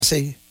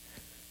Massey,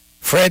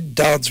 Fred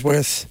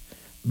Dodsworth,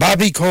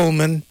 Bobby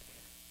Coleman,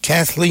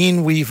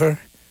 Kathleen Weaver,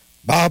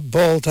 Bob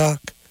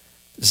Baldock,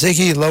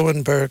 Ziggy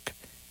Lowenberg,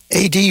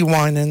 A.D.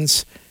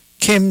 Winans,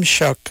 Kim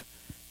Shuck,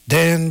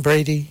 Dan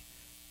Brady,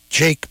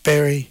 Jake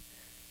Berry,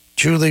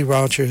 Julie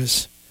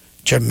Rogers,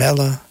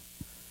 Jamela,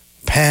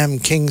 Pam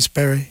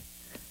Kingsbury,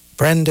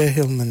 Brenda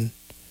Hillman,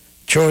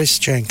 Joyce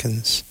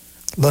Jenkins,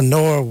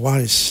 Lenore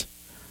Weiss,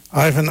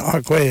 Ivan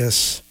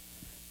Arguelles,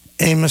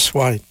 Amos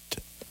White,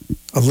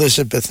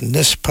 Elizabeth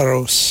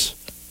Nisparos,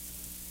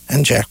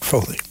 and Jack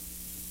Foley.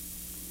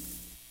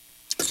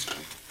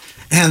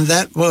 And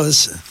that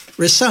was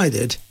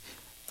recited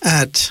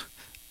at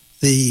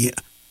the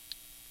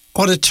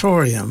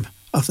auditorium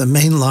of the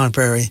main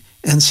library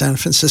in San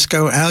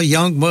Francisco. Al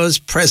Young was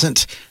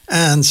present,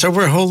 and so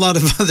were a whole lot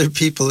of other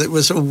people. It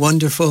was a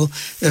wonderful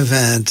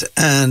event,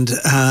 and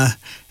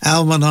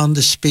Al went on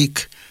to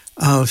speak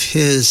of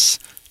his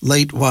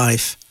late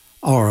wife,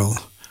 Oral,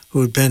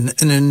 who had been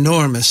an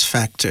enormous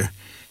factor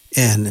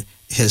in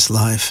his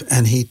life,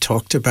 and he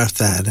talked about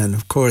that. And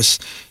of course,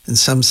 in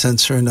some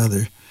sense or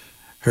another,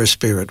 her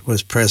spirit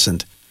was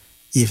present,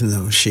 even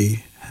though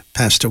she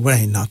passed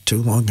away not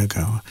too long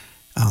ago,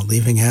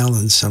 leaving Al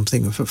in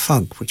something of a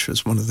funk, which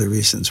was one of the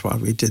reasons why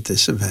we did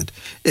this event.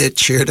 It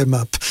cheered him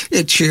up.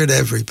 It cheered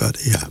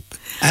everybody up,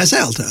 as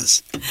Al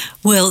does.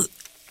 Well,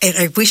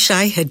 I wish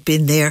I had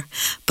been there,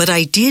 but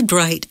I did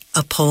write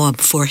a poem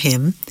for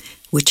him,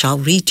 which I'll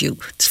read you.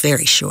 It's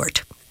very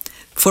short.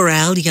 For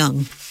Al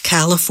Young,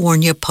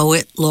 California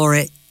Poet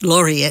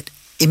Laureate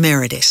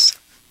Emeritus.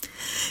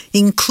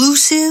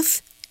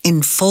 Inclusive,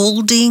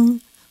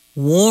 enfolding,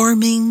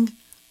 warming,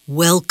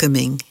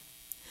 welcoming.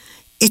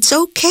 It's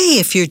okay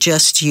if you're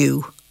just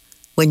you.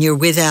 When you're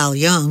with Al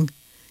Young,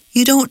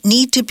 you don't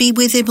need to be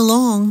with him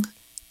long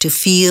to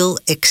feel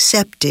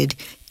accepted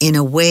in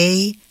a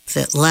way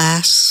that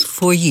lasts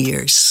for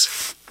years.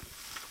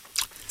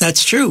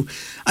 That's true.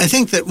 I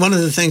think that one of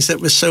the things that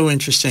was so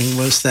interesting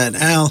was that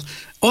Al,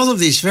 all of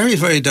these very,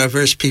 very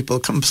diverse people,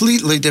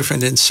 completely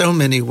different in so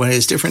many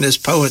ways, different as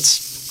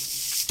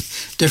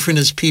poets, different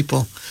as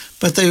people,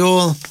 but they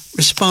all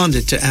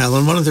responded to Al.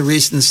 And one of the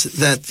reasons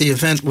that the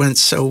event went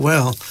so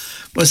well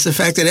was the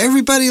fact that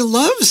everybody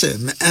loves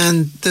him,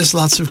 and there's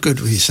lots of good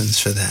reasons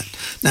for that.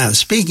 Now,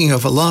 speaking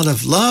of a lot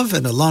of love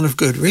and a lot of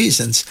good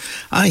reasons,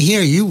 I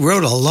hear you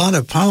wrote a lot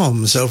of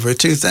poems over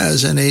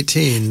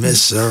 2018,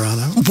 Miss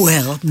Serrano.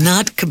 Well,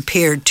 not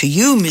compared to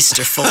you,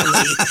 Mr.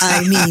 Foley.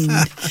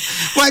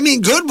 I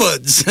mean good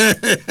ones.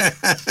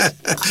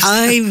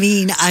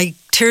 I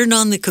turn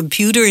on the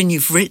computer and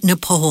you've written a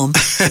poem.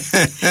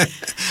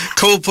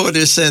 Cole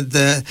Porter said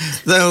that,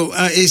 though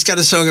he's got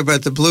a song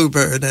about the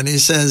bluebird, and he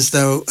says,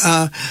 though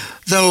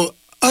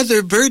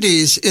other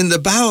birdies in the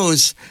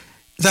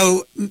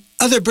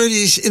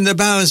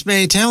boughs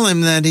may tell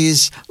him that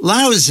he's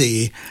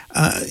lousy,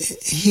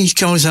 he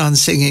goes on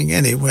singing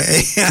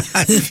anyway.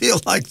 I feel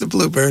like the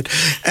bluebird.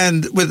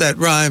 And with that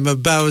rhyme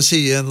of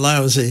bowsy and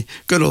lousy,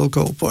 good old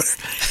Cole Porter.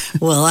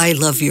 Well, I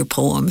love your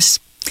poems.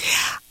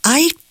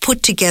 I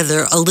put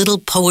together a little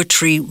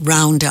poetry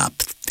roundup.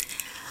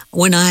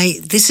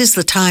 This is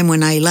the time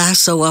when I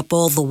lasso up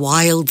all the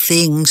wild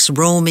things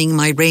roaming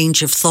my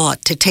range of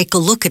thought to take a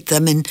look at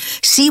them and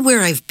see where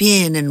I've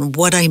been and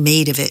what I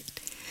made of it.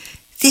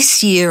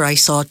 This year I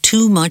saw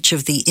too much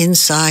of the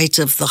insides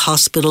of the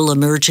hospital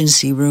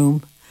emergency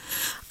room.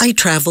 I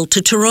traveled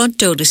to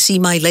Toronto to see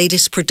my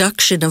latest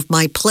production of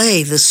my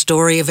play, The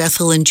Story of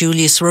Ethel and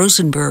Julius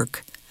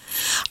Rosenberg.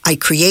 I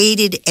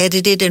created,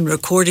 edited, and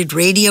recorded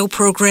radio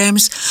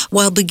programs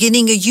while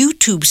beginning a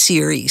YouTube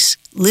series,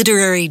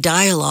 Literary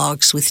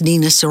Dialogues with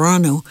Nina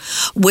Serrano,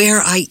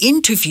 where I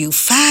interview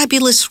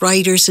fabulous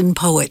writers and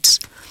poets.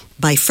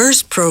 My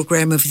first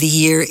program of the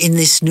year in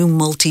this new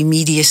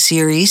multimedia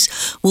series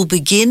will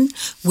begin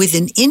with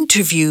an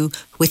interview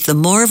with the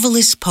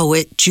marvelous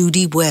poet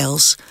Judy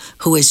Wells,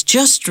 who has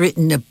just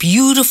written a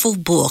beautiful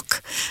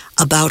book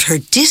about her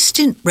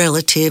distant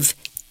relative,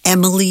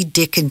 Emily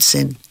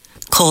Dickinson,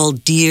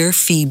 called Dear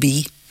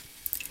Phoebe.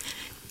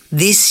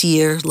 This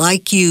year,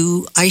 like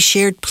you, I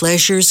shared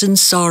pleasures and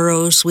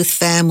sorrows with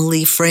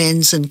family,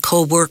 friends, and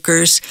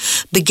co-workers,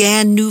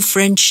 began new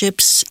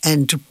friendships,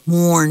 and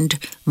mourned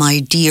my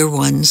dear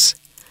ones.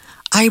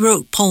 I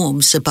wrote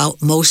poems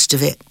about most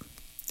of it.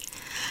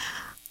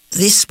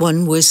 This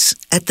one was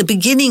at the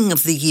beginning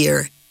of the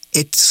year.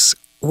 It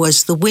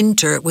was the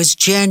winter. It was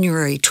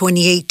January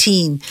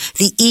 2018.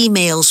 The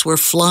emails were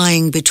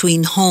flying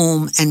between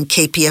home and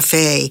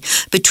KPFA,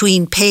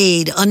 between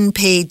paid,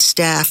 unpaid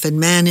staff and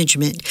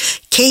management.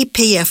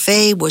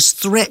 KPFA was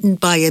threatened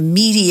by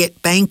immediate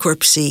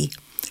bankruptcy.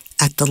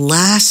 At the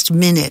last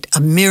minute,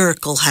 a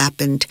miracle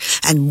happened,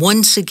 and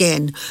once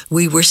again,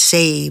 we were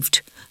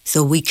saved,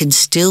 though we can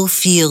still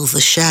feel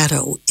the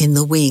shadow in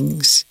the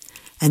wings.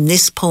 And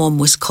this poem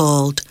was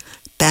called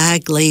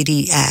Bag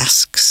Lady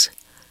Asks.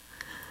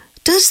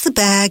 Does the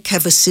bag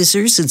have a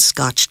scissors and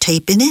scotch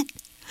tape in it?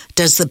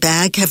 Does the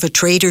bag have a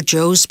Trader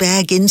Joe's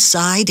bag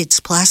inside its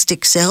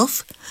plastic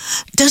self?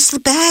 Does the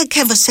bag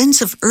have a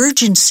sense of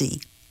urgency?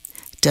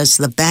 Does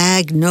the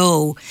bag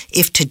know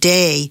if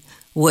today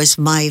was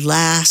my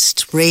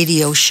last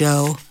radio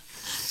show?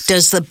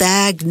 Does the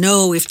bag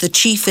know if the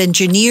chief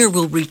engineer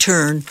will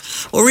return?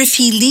 Or if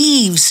he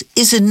leaves,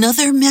 is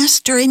another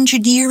master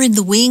engineer in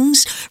the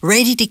wings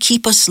ready to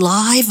keep us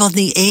live on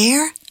the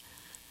air?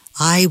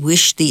 I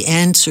wish the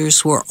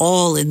answers were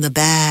all in the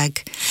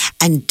bag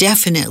and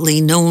definitely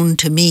known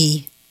to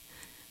me.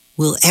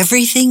 Will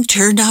everything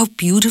turn out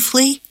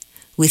beautifully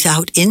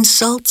without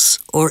insults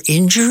or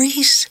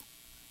injuries?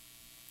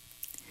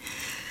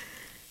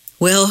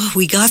 Well,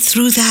 we got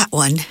through that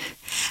one.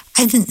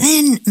 And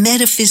then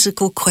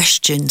metaphysical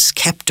questions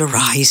kept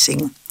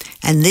arising.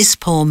 And this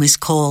poem is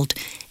called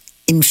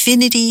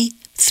Infinity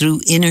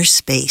Through Inner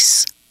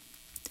Space.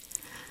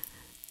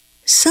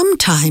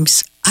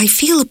 Sometimes I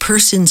feel a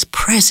person's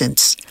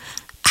presence,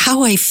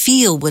 how I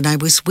feel when I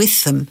was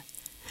with them.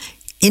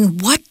 In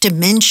what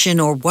dimension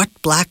or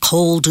what black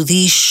hole do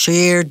these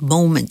shared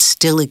moments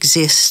still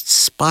exist,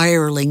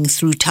 spiraling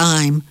through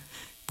time,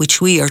 which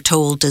we are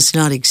told does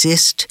not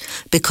exist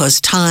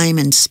because time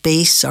and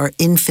space are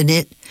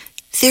infinite?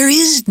 There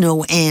is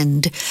no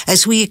end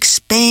as we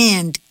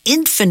expand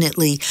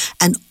infinitely,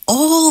 and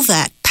all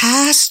that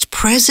past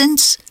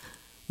presence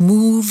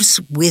moves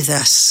with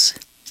us.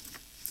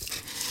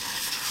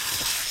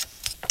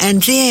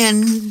 And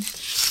then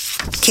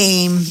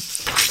came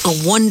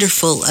a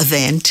wonderful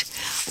event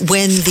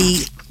when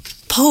the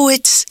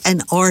poets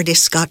and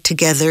artists got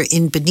together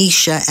in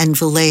Benicia and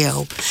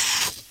Vallejo.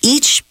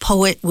 Each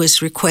poet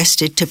was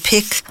requested to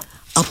pick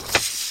a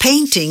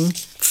painting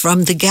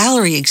from the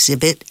gallery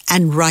exhibit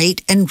and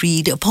write and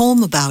read a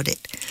poem about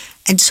it.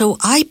 And so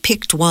I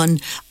picked one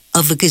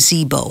of a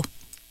gazebo.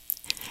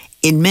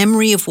 In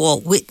memory of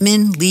Walt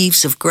Whitman,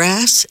 Leaves of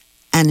Grass,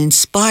 and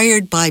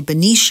inspired by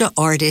Benicia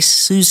artist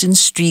Susan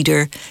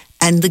Streeter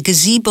and the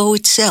gazebo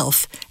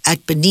itself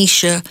at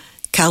Benicia,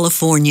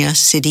 California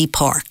City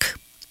Park.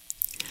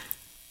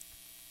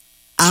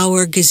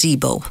 Our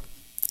gazebo.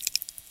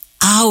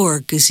 Our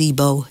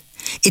gazebo.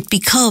 It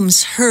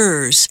becomes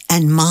hers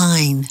and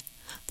mine,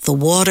 the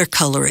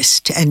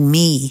watercolorist and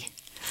me.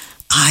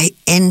 I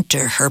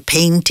enter her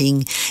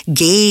painting,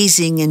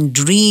 gazing and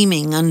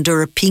dreaming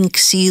under a pink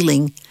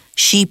ceiling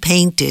she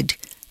painted,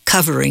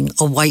 covering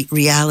a white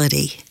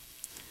reality.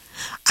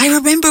 I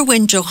remember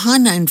when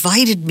Johanna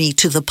invited me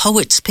to the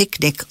Poets'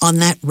 Picnic on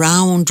that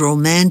round,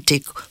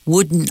 romantic,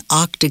 wooden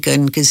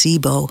octagon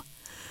gazebo.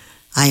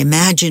 I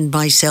imagined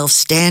myself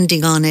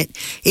standing on it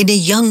in a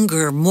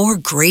younger, more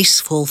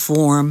graceful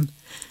form,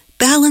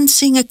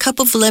 balancing a cup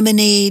of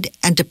lemonade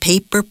and a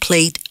paper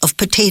plate of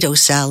potato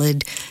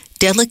salad,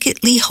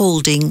 delicately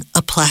holding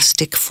a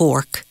plastic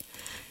fork.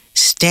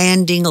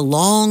 Standing a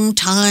long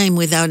time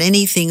without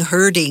anything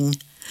hurting.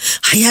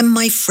 I am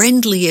my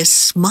friendliest,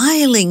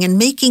 smiling and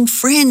making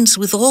friends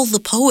with all the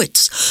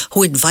poets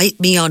who invite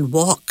me on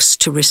walks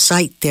to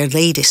recite their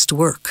latest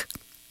work.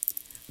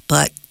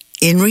 But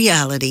in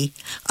reality,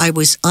 I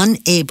was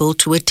unable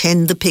to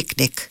attend the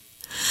picnic.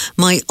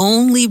 My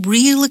only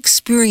real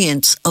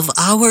experience of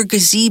our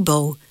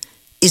gazebo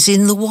is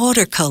in the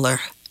watercolor,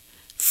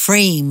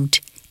 framed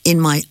in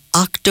my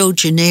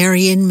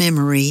octogenarian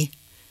memory,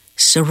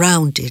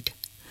 surrounded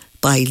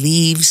by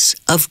leaves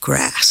of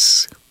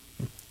grass.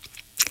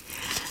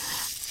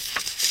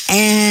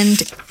 And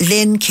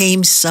then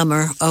came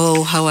summer.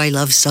 Oh, how I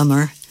love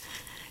summer.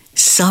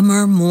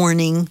 Summer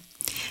morning.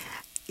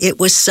 It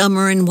was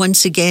summer, and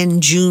once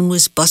again, June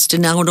was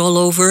busting out all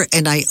over,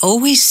 and I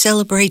always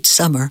celebrate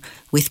summer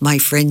with my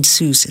friend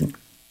Susan.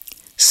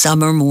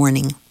 Summer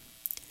morning.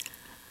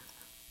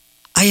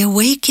 I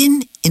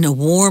awaken in a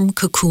warm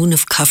cocoon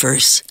of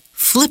covers,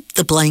 flip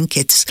the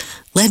blankets,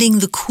 letting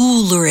the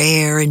cooler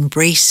air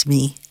embrace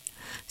me,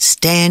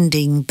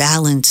 standing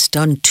balanced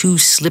on two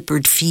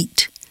slippered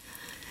feet,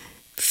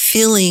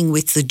 filling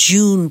with the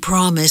June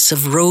promise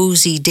of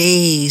rosy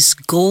days,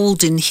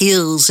 golden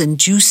hills, and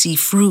juicy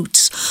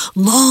fruits,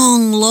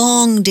 long,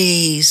 long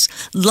days,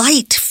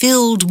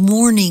 light-filled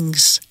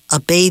mornings, a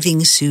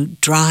bathing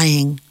suit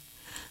drying,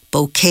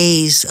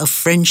 bouquets of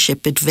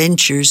friendship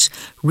adventures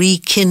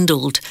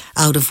rekindled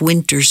out of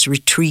winter's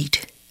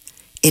retreat.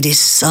 It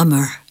is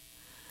summer.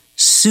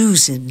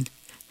 Susan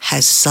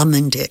has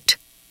summoned it.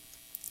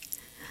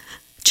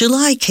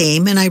 July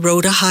came and I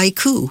wrote a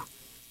haiku.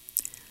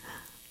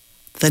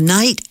 The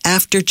night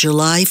after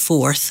July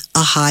 4th, a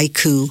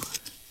haiku.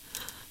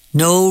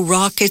 No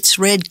rocket's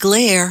red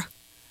glare,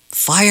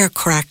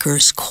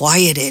 firecrackers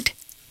quieted,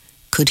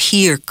 could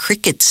hear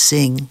crickets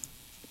sing.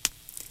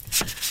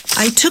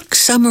 I took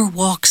summer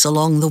walks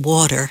along the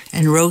water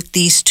and wrote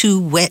these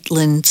two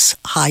wetlands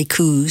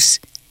haikus,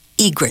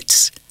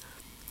 egrets.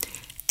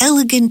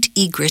 Elegant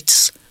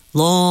egrets,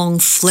 long,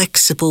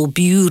 flexible,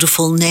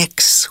 beautiful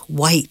necks,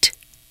 white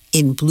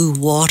in blue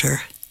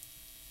water.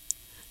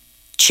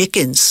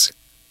 Chickens.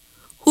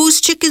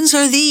 Whose chickens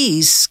are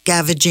these,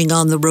 scavenging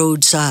on the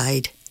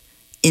roadside?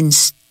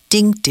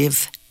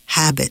 Instinctive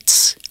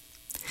habits.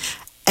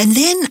 And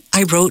then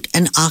I wrote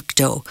an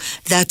octo.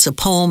 That's a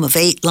poem of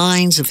 8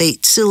 lines of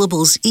 8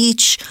 syllables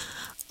each,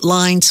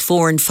 lines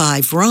 4 and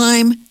 5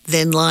 rhyme,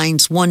 then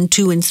lines 1,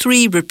 2, and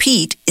 3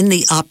 repeat in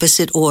the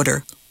opposite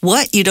order.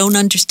 What? You don't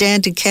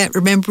understand and can't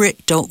remember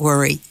it? Don't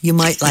worry. You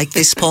might like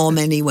this poem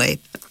anyway.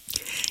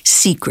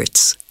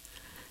 Secrets.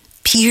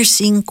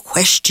 Piercing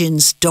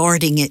questions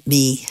darting at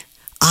me.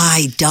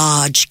 I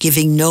dodge,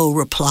 giving no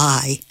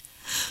reply.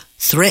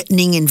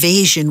 Threatening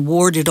invasion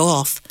warded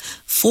off.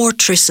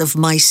 Fortress of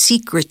my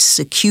secrets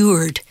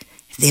secured.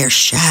 Their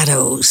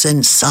shadows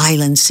and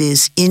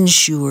silences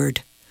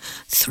insured.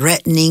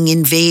 Threatening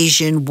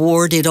invasion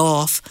warded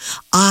off.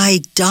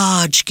 I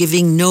dodge,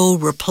 giving no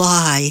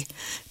reply.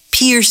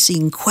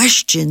 Piercing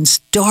questions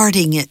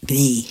darting at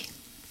me.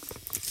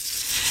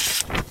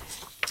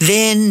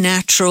 Then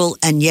natural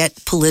and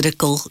yet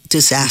political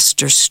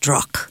disaster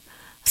struck.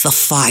 The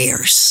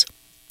fires.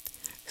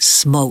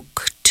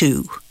 Smoke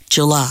 2,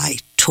 July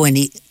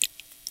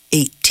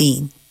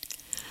 2018.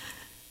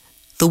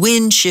 The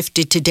wind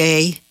shifted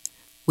today.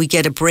 We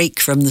get a break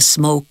from the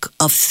smoke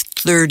of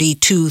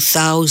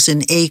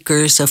 32,000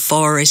 acres of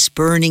forest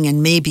burning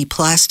and maybe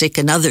plastic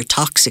and other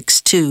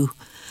toxics too.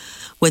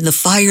 When the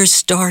fires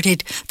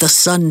started, the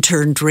sun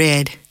turned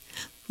red.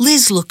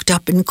 Liz looked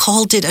up and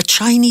called it a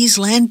Chinese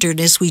lantern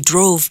as we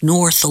drove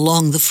north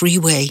along the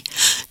freeway,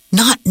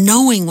 not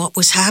knowing what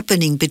was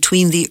happening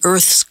between the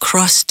Earth's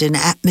crust and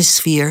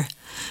atmosphere,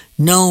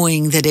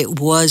 knowing that it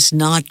was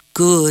not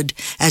good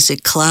as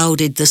it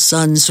clouded the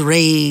sun's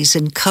rays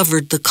and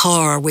covered the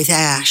car with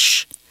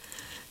ash.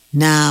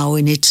 Now,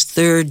 in its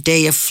third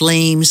day of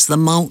flames, the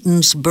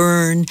mountains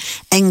burn,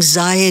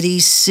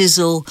 anxieties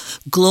sizzle,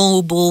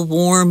 global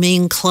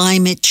warming,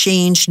 climate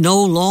change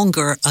no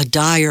longer a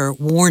dire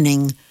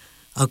warning,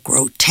 a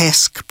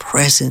grotesque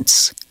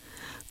presence.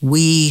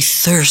 We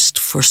thirst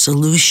for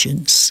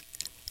solutions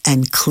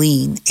and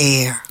clean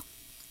air.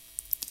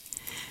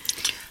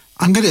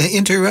 I'm going to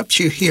interrupt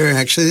you here,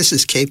 actually. This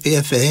is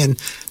KPFA, and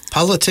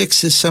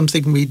politics is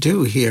something we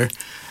do here.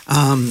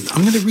 I'm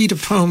going to read a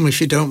poem,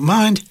 if you don't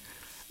mind,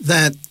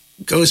 that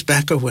goes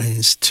back a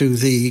ways to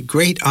the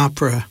great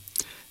opera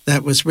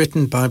that was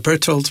written by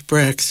Bertolt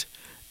Brecht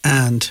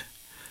and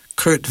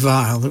Kurt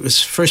Weill. It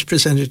was first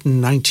presented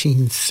in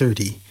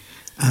 1930.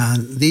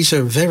 These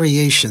are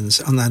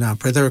variations on that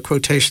opera. There are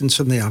quotations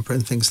from the opera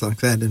and things like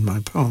that in my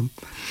poem.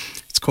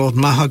 It's called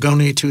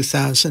Mahagoni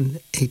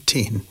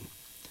 2018.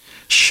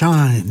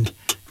 Shine,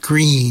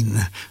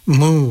 green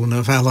moon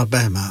of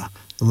Alabama,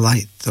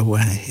 light the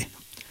way.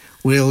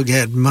 We'll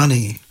get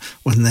money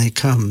when they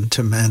come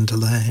to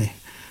Mandalay,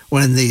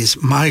 when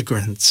these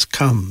migrants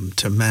come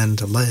to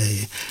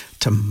Mandalay,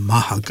 to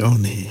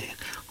Mahagoni,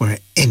 where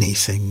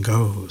anything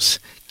goes.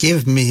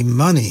 Give me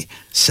money,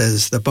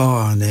 says the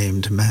bar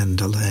named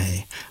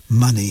Mandalay.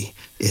 Money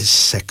is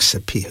sex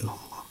appeal.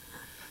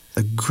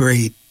 The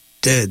great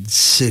dead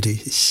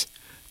cities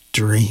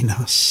drain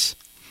us.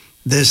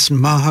 This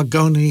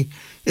Mahagoni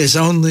is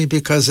only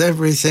because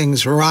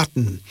everything's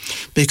rotten,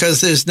 because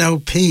there's no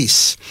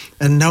peace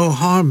and no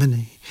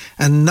harmony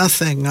and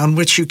nothing on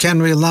which you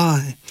can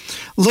rely.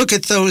 Look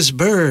at those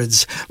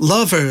birds,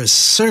 lovers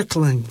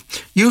circling.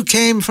 You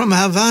came from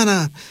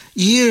Havana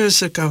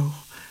years ago.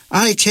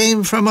 I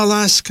came from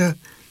Alaska.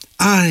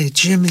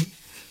 Jimmy,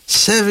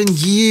 7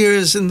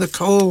 years in the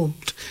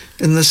cold,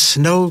 in the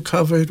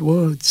snow-covered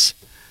woods.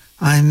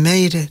 I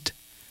made it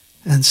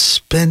and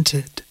spent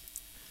it.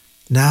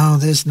 Now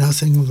there's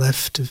nothing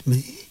left of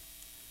me.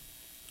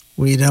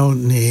 We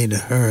don't need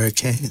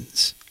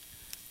hurricanes.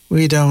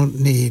 We don't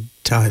need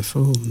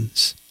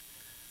typhoons.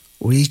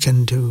 We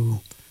can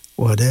do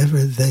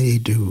whatever they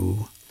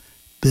do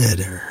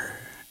better.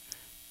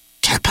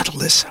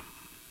 Capitalism.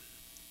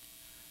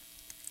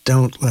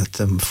 Don't let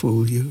them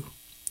fool you.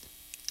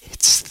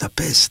 It's the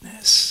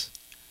business.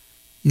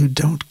 You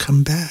don't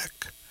come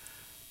back.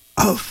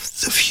 Of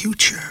the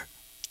future.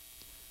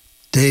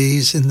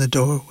 Days in the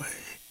doorway.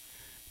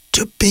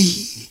 To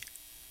be,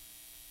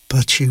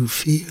 but you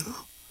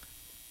feel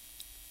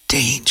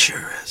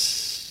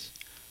dangerous.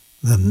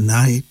 The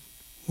night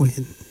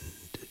wind.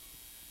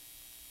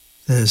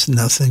 There's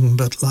nothing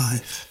but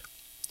life.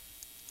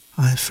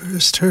 I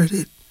first heard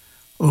it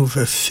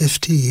over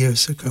 50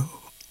 years ago.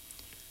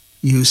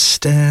 You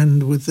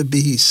stand with the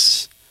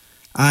beasts.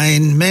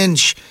 Ein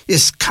Mensch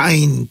ist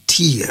kein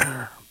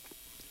Tier.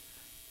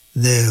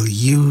 They'll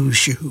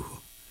use you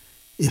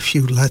if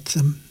you let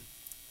them.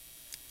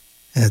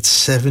 At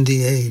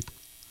 78,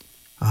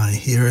 I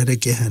hear it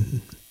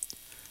again.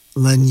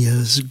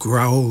 Lenya's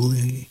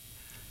growly,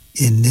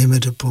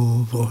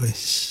 inimitable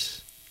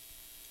voice.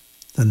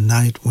 The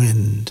night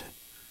wind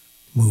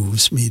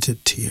moves me to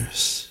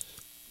tears.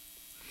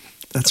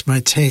 That's my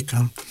take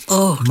on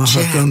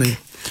Mahagoni. Jack,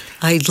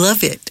 I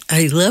love it.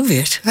 I love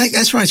it.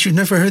 That's right. You've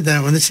never heard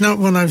that one. It's not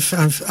one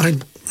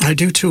I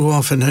do too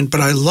often.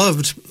 But I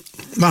loved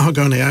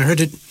Mahagoni. I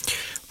heard it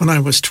when I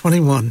was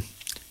 21,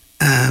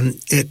 and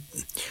it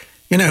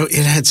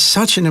had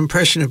such an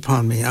impression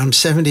upon me. I'm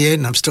 78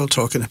 and I'm still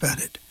talking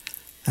about it.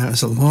 That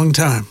was a long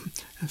time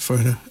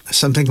for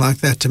something like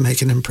that to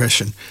make an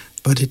impression,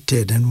 but it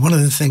did. And one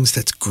of the things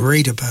that's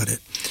great about it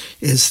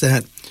is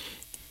that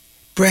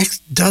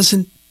Brecht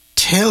doesn't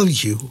tell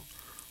you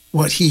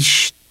what he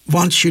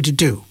wants you to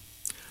do.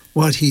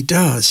 What he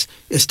does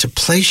is to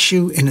place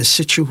you in a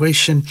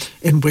situation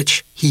in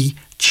which he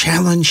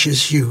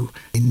challenges you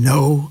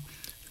no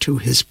to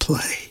his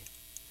play.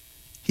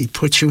 He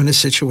puts you in a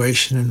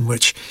situation in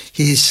which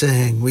he's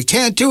saying, we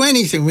can't do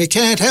anything, we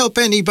can't help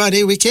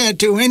anybody, we can't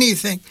do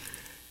anything.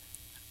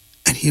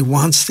 And he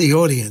wants the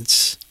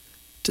audience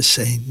to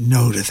say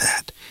no to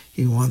that.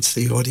 He wants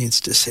the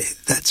audience to say,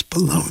 that's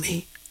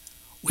baloney.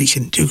 We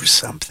can do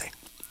something.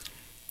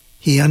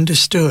 He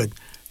understood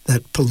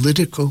that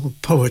political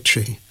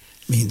poetry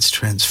means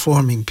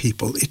transforming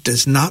people. It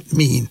does not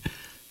mean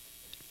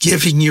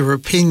giving your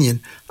opinion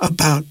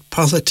about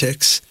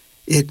politics.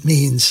 It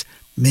means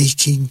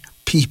making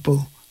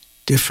people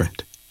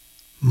different.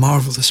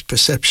 Marvelous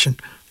perception,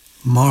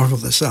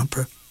 marvelous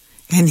opera.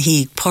 And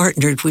he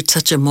partnered with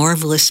such a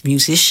marvelous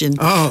musician.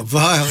 Oh,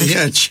 vile,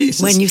 yeah,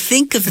 Jesus. When you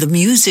think of the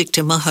music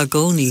to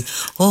Mahagoni,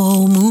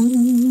 oh,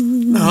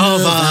 moon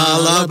of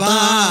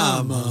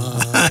Alabama.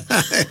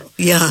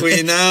 Yeah.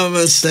 We now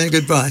must say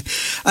goodbye.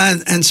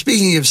 And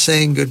speaking of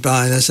saying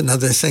goodbye, there's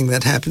another thing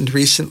that happened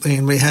recently,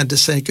 and we had to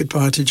say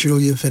goodbye to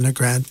Julia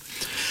Vinograd.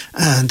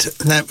 And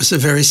that was a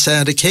very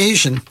sad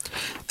occasion.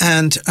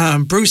 And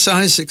Bruce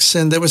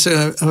Isaacson, there was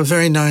a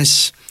very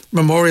nice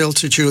memorial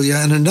to Julia,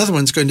 and another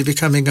one's going to be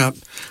coming up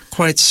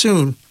quite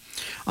soon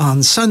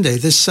on Sunday,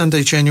 this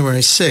Sunday, January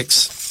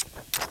 6th,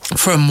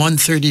 from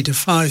 1:30 to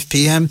 5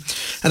 p.m.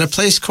 at a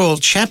place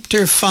called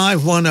Chapter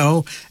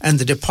 510 and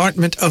the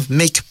Department of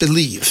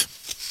Make-Believe.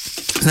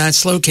 And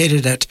that's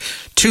located at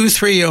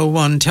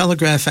 2301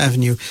 Telegraph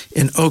Avenue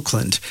in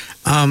Oakland.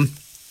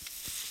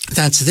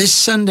 That's this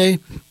Sunday,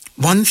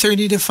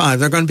 1:30 to 5.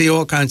 There are going to be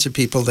all kinds of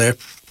people there.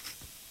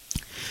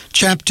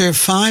 Chapter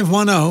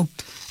 510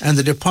 and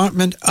the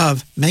Department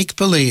of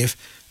Make-Believe,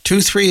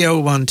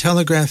 2301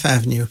 Telegraph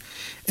Avenue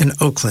in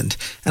Oakland.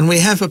 And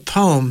we have a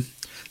poem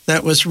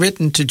that was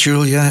written to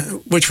Julia,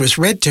 which was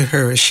read to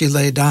her as she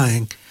lay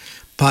dying,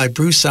 by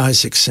Bruce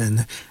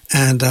Isaacson.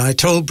 And I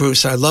told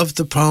Bruce I loved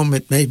the poem.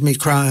 It made me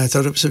cry. I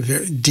thought it was a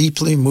very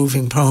deeply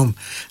moving poem.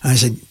 I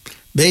said,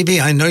 baby,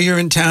 I know you're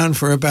in town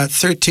for about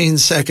 13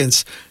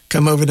 seconds.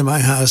 Come over to my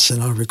house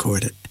and I'll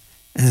record it.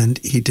 And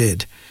he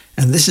did.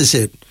 And this is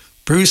it.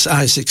 Bruce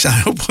Isaacson, I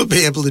hope we'll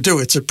be able to do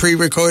it. It's a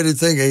pre-recorded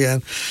thing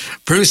again.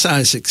 Bruce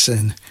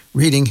Isaacson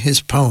reading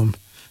his poem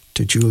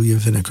to Julia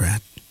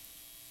Vinograd.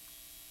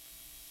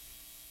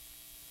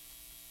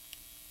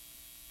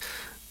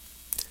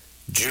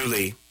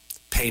 Julie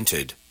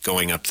painted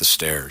going up the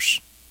stairs.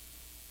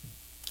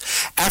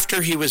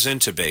 After he was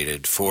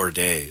intubated 4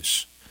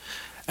 days,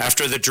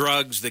 after the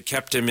drugs that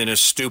kept him in a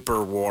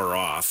stupor wore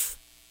off,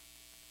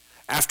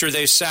 after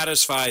they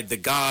satisfied the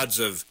gods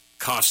of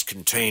cost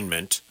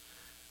containment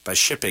by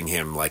shipping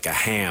him like a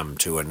ham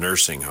to a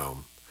nursing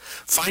home,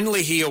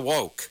 finally he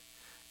awoke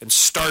and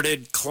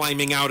started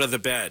climbing out of the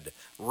bed,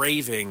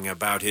 raving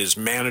about his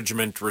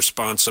management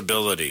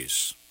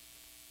responsibilities.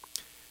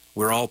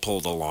 We're all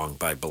pulled along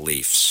by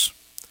beliefs.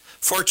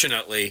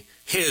 Fortunately,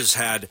 his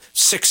had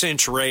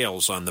 6-inch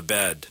rails on the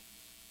bed.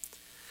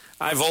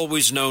 I've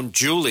always known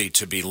Julie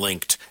to be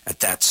linked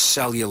at that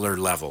cellular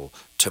level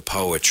to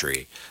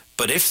poetry,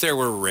 but if there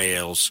were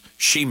rails,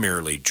 she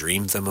merely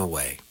dreamed them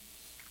away.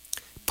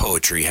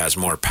 Poetry has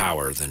more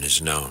power than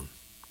is known.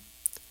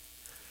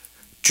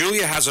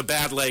 Julia has a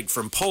bad leg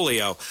from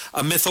polio,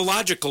 a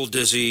mythological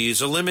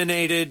disease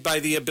eliminated by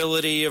the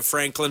ability of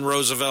Franklin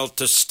Roosevelt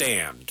to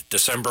stand,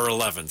 December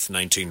 11th,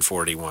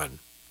 1941.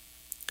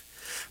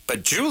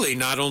 But Julie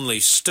not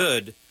only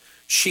stood,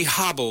 she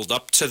hobbled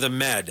up to the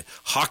med,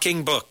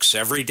 hawking books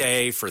every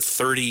day for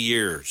 30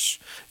 years,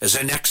 as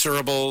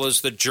inexorable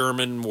as the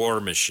German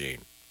war machine.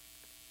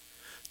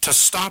 To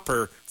stop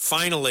her,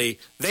 finally,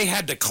 they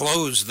had to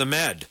close the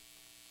med.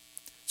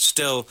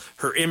 Still,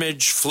 her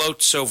image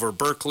floats over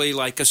Berkeley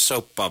like a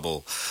soap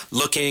bubble,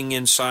 looking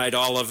inside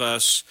all of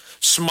us,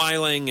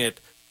 smiling at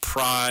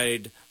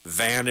pride,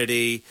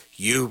 vanity,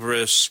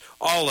 hubris,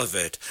 all of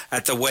it,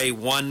 at the way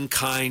one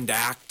kind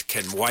act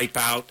can wipe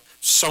out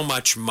so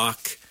much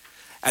muck,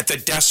 at the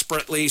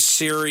desperately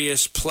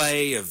serious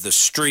play of the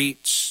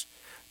streets,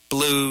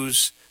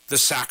 blues, the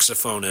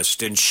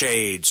saxophonist in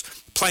shades,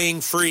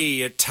 playing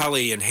free at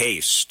Tully and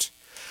Haste,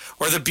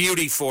 or the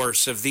beauty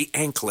force of the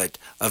anklet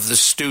of the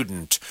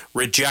student,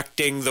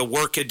 rejecting the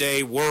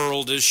workaday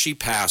world as she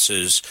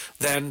passes,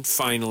 then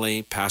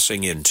finally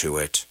passing into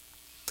it.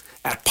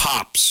 At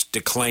Pops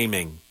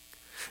declaiming,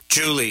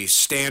 Julie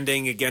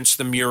standing against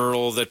the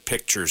mural that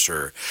pictures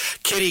her,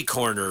 kitty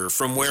corner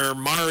from where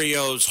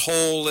Mario's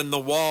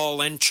hole-in-the-wall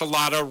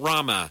enchilada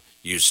Rama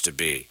used to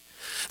be,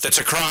 that's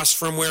across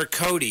from where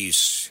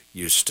Cody's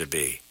used to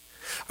be,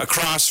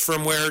 across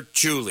from where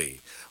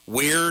Julie,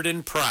 weird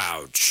and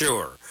proud,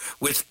 sure,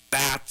 with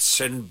bats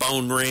and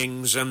bone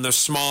rings and the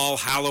small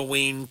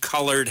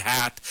Halloween-colored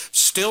hat,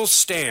 still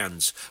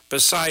stands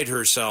beside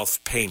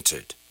herself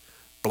painted,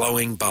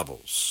 blowing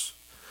bubbles.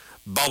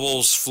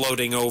 Bubbles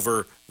floating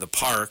over the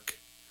park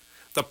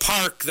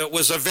that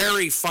was a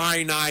very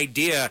fine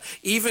idea,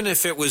 even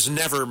if it was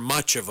never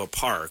much of a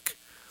park,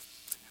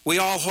 We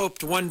all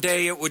hoped one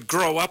day it would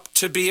grow up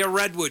to be a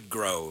redwood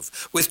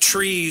grove, with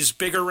trees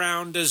big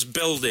around as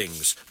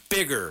buildings,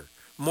 bigger,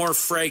 more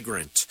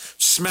fragrant,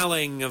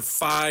 smelling of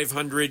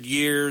 500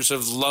 years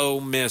of low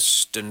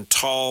mist and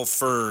tall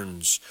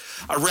ferns,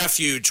 a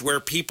refuge where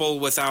people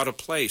without a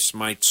place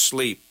might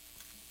sleep.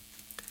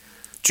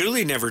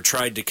 Julie never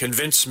tried to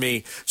convince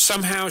me.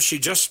 Somehow she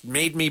just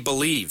made me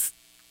believe.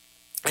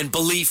 And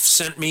belief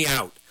sent me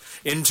out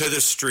into the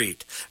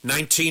street.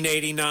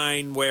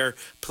 1989, where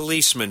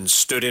policemen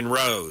stood in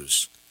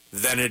rows,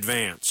 then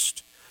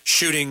advanced,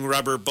 shooting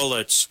rubber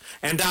bullets,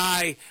 and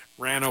I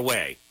ran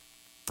away,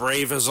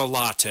 brave as a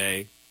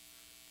latte,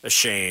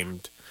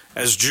 ashamed,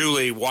 as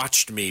Julie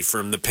watched me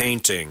from the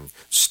painting,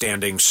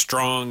 standing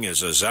strong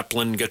as a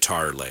Zeppelin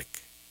guitar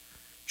lick.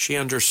 She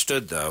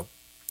understood, though.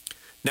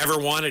 Never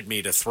wanted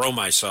me to throw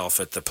myself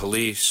at the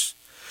police.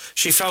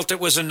 She felt it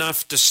was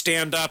enough to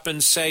stand up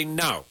and say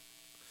no.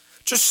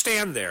 Just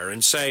stand there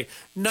and say,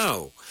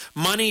 no,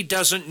 money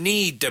doesn't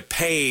need to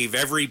pave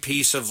every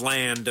piece of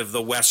land of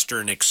the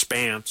western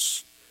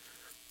expanse.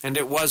 And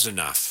it was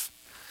enough.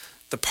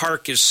 The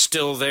park is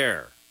still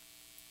there.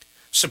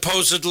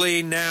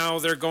 Supposedly now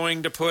they're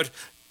going to put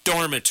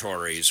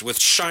dormitories with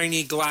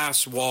shiny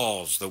glass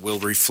walls that will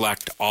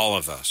reflect all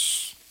of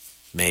us.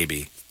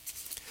 Maybe.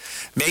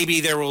 Maybe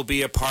there will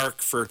be a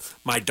park for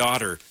my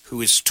daughter,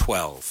 who is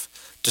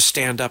 12, to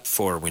stand up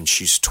for when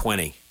she's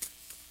 20.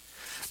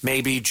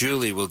 Maybe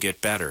Julie will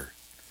get better,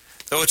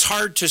 though it's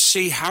hard to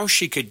see how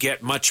she could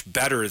get much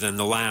better than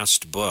the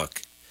last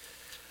book.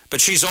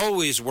 But she's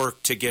always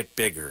worked to get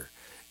bigger,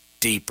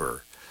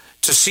 deeper,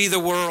 to see the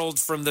world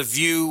from the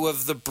view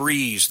of the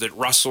breeze that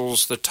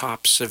rustles the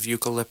tops of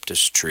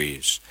eucalyptus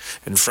trees,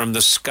 and from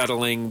the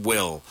scuttling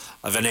will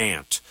of an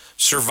ant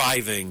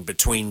surviving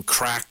between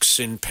cracks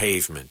in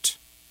pavement.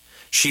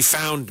 She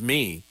found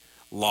me,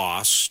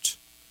 lost,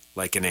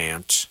 like an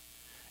ant,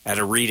 at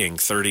a reading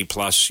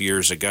 30-plus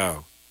years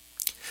ago.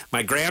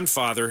 My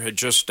grandfather had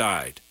just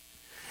died,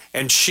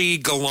 and she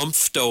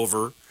galumphed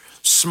over,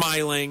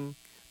 smiling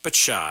but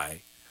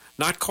shy,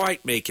 not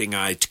quite making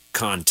eye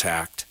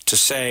contact, to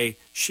say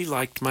she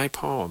liked my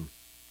poem.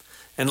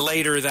 And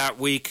later that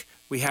week,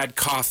 we had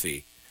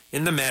coffee,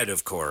 in the Med,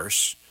 of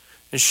course,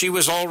 and she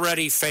was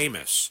already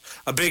famous,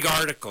 a big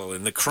article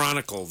in the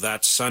Chronicle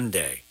that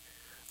Sunday.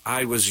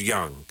 I was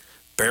young,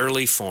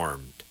 barely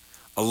formed,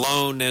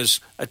 alone as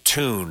a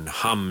tune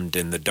hummed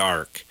in the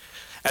dark,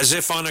 as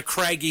if on a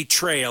craggy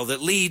trail that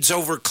leads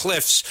over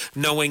cliffs,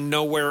 knowing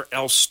nowhere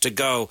else to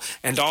go,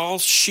 and all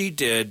she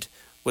did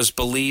was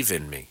believe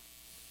in me.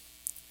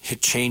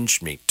 It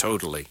changed me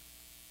totally.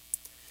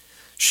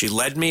 She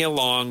led me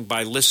along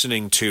by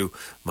listening to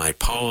my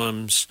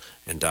poems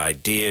and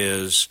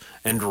ideas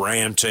and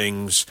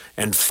rantings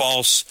and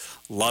false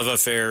love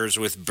affairs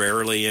with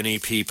barely any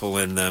people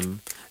in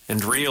them,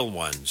 and real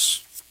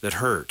ones that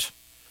hurt,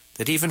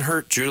 that even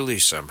hurt Julie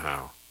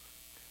somehow,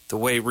 the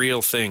way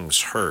real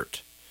things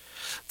hurt,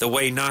 the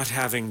way not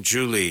having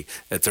Julie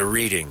at the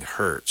reading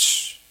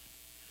hurts.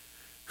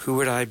 Who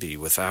would I be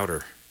without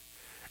her?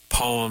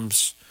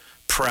 Poems,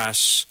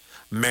 press,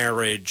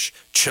 marriage,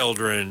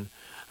 children.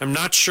 I'm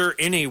not sure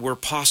any were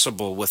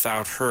possible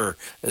without her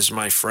as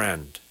my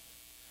friend.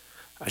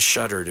 I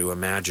shudder to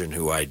imagine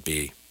who I'd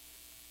be.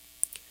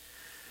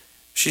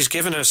 She's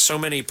given us so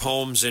many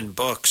poems in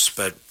books,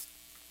 but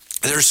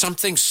there's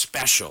something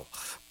special,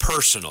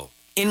 personal,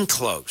 in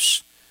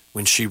close,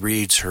 when she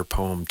reads her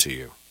poem to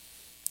you.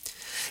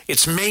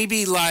 It's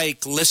maybe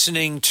like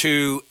listening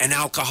to an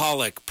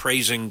alcoholic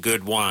praising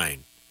good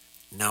wine.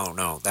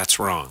 No, that's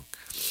wrong.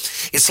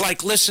 It's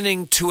like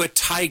listening to a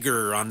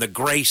tiger on the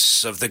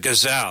grace of the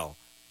gazelle.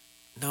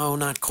 No,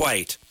 not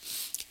quite.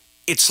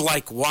 It's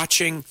like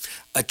watching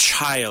a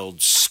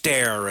child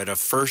stare at a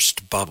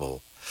first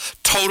bubble,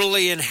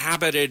 totally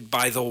inhabited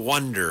by the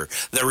wonder,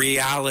 the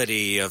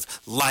reality of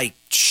light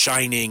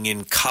shining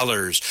in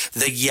colors,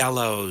 the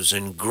yellows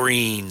and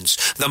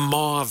greens, the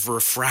mauve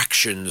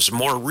refractions,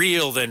 more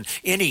real than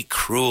any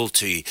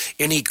cruelty,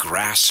 any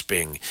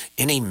grasping,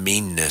 any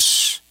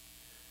meanness.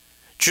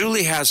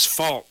 Julie has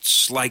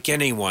faults like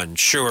anyone,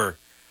 sure,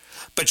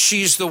 but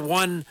she's the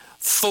one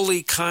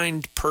fully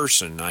kind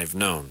person I've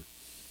known.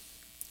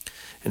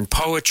 And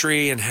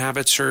poetry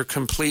inhabits her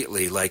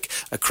completely, like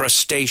a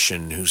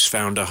crustacean who's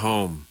found a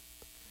home.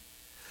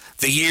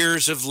 The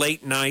years of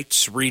late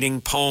nights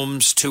reading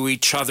poems to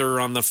each other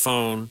on the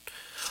phone,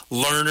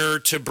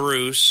 Lerner to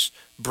Bruce,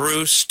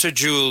 Bruce to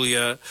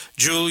Julia,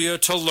 Julia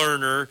to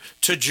Lerner,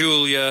 to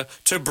Julia,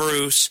 to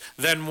Bruce,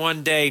 then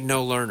one day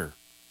no Lerner.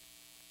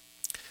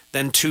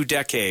 Then 2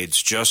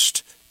 decades,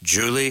 just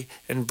Julie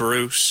and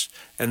Bruce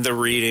and the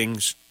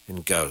readings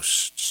and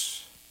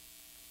ghosts.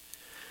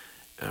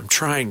 I'm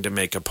trying to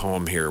make a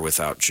poem here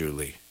without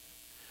Julie,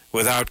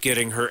 without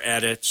getting her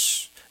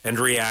edits and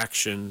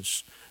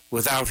reactions,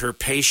 without her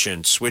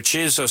patience, which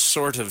is a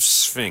sort of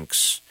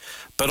sphinx,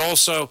 but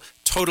also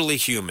totally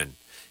human,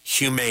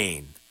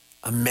 humane,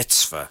 a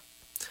mitzvah,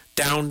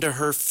 down to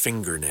her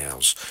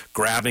fingernails,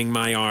 grabbing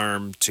my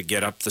arm to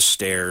get up the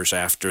stairs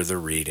after the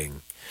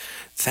reading.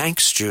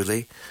 Thanks,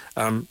 Julie.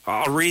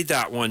 I'll read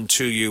that one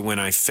to you when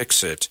I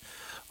fix it.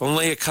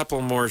 Only a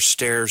couple more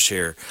stairs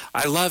here.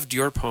 I loved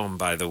your poem,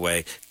 by the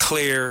way.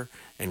 Clear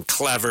and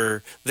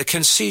clever. The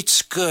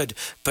conceit's good,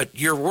 but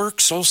your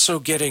work's also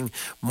getting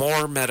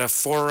more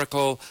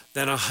metaphorical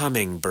than a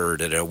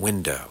hummingbird at a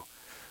window,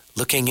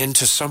 looking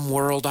into some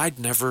world I'd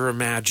never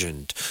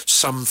imagined,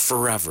 some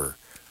forever.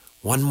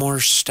 One more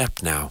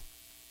step now.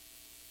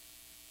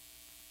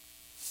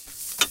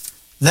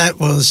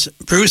 That was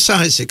Bruce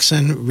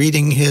Isaacson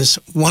reading his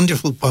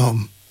wonderful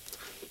poem,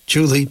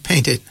 Julie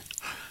Painted,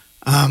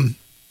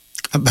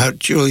 about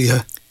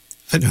Julia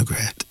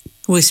Vinograd.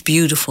 It was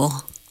beautiful.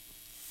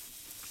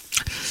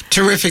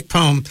 Terrific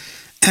poem.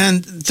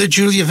 And the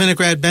Julia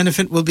Vinograd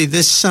benefit will be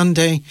this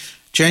Sunday,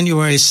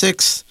 January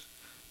 6th,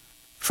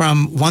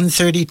 from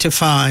 1:30 to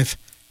 5.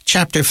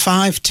 Chapter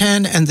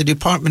 510 and the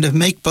Department of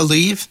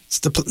Make-Believe, it's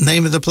the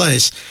name of the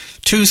place,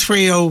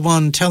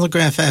 2301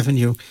 Telegraph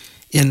Avenue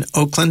in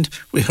Oakland.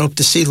 We hope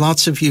to see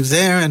lots of you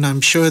there, and I'm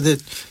sure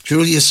that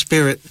Julia's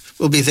spirit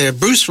will be there.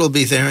 Bruce will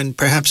be there, and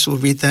perhaps we'll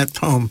read that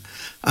poem.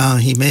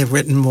 He may have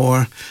written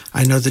more.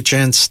 I know that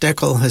Jan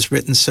Steckel has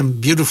written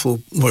some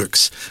beautiful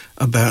works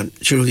about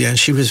Julia, and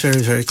she was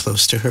very, very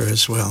close to her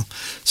as well.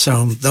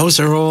 So those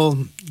are all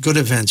good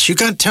events. You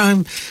got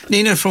time,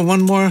 Nina, for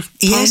one more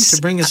poem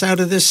to bring us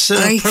out of this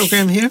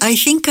program here? I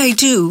think I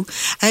do.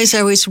 As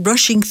I was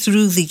rushing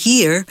through the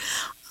year,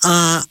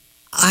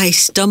 I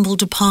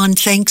stumbled upon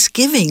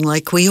Thanksgiving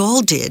like we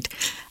all did.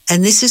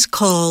 And this is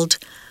called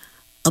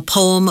A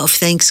Poem of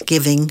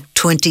Thanksgiving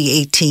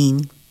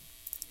 2018.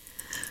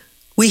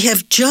 We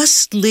have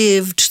just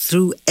lived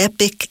through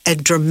epic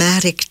and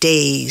dramatic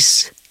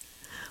days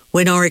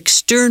when our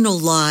external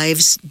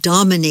lives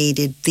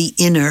dominated the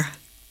inner,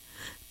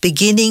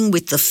 beginning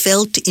with the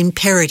felt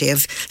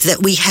imperative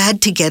that we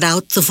had to get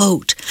out the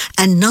vote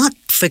and not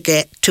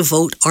forget to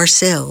vote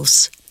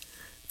ourselves.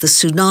 The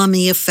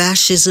tsunami of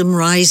fascism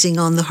rising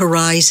on the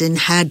horizon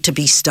had to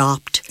be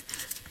stopped.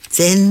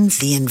 Then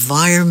the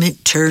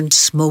environment turned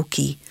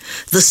smoky.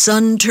 The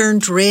sun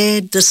turned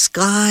red, the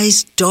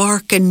skies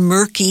dark and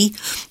murky.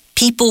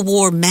 People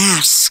wore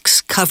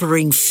masks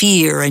covering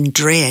fear and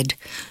dread.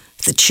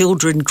 The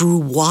children grew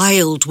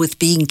wild with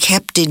being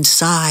kept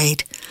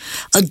inside.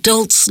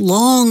 Adults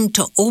longed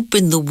to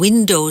open the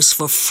windows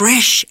for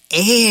fresh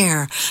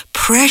air,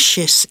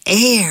 precious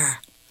air.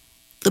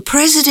 The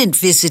president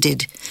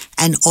visited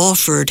and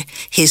offered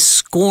his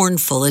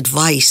scornful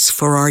advice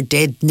for our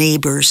dead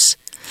neighbors,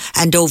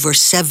 and over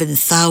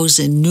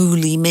 7,000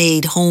 newly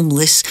made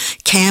homeless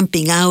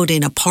camping out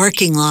in a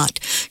parking lot,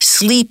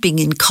 sleeping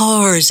in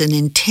cars and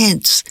in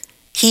tents.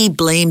 He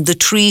blamed the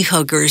tree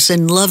huggers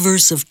and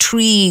lovers of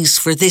trees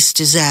for this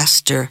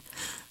disaster,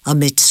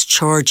 amidst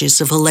charges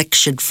of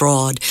election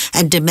fraud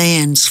and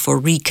demands for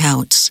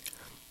recounts.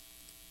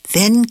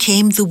 Then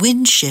came the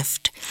wind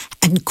shift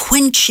and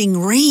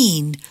quenching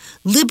rain,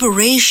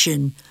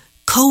 liberation,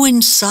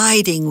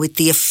 coinciding with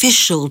the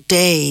official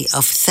day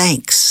of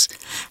thanks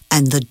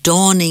and the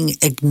dawning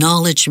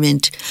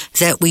acknowledgement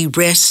that we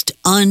rest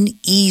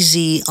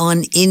uneasy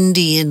on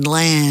Indian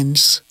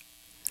lands.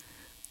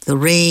 The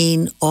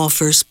rain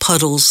offers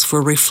puddles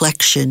for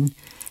reflection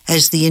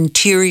as the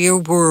interior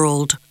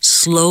world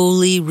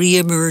slowly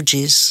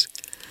reemerges.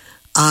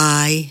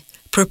 I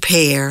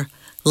prepare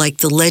like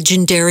the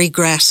legendary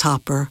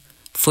grasshopper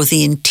for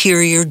the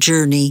interior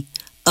journey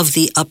of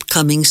the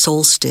upcoming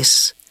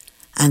solstice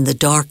and the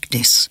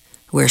darkness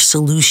where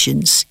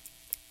solutions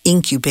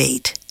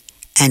incubate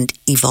and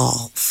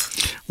evolve.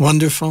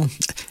 Wonderful.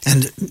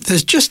 And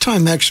there's just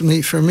time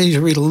actually for me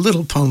to read a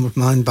little poem of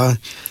mine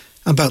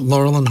about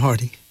Laurel and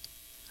Hardy.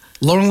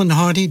 Laurel and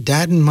Hardy,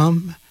 Dad and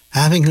Mum,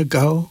 having a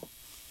go.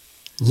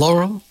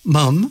 Laurel,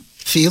 Mum,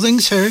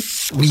 feelings hurt,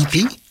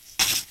 weepy.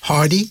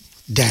 Hardy,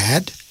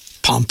 Dad,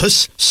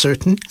 pompous,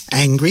 certain,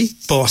 angry,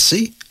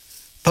 bossy.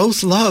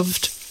 Both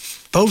loved,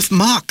 both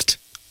mocked.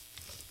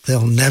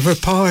 They'll never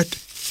part.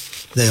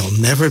 They'll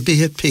never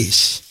be at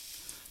peace.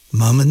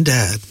 Mum and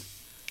Dad,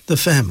 the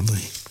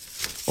family,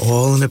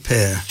 all in a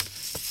pair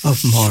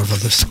of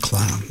marvelous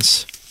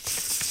clowns.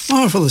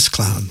 Marvelous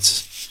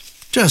clowns.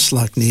 Just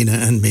like Nina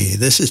and me.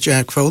 This is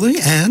Jack Foley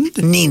and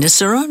Nina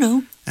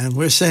Serrano. And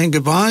we're saying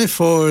goodbye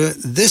for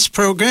this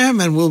program,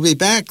 and we'll be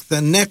back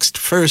the next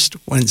first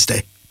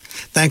Wednesday.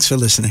 Thanks for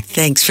listening.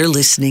 Thanks for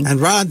listening. And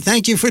Rod,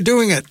 thank you for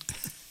doing it.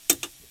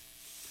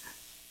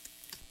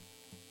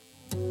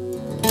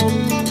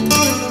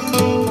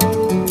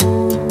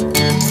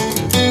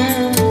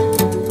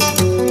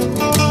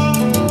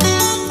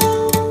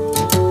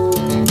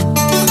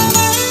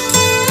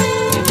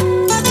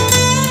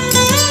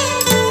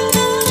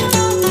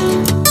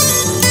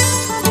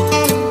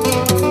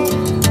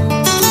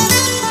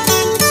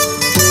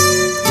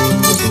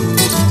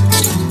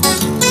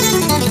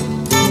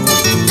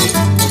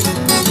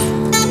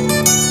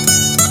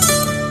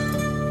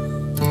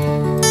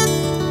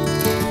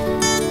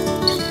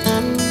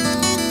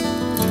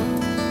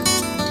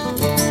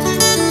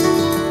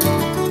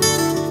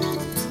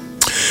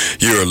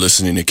 You're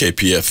listening to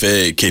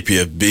KPFA,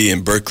 KPFB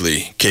in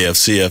Berkeley,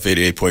 KFCF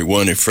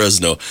 88.1 in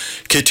Fresno,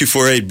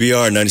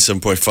 K248BR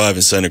 97.5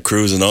 in Santa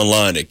Cruz, and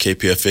online at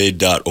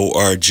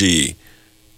kpfa.org.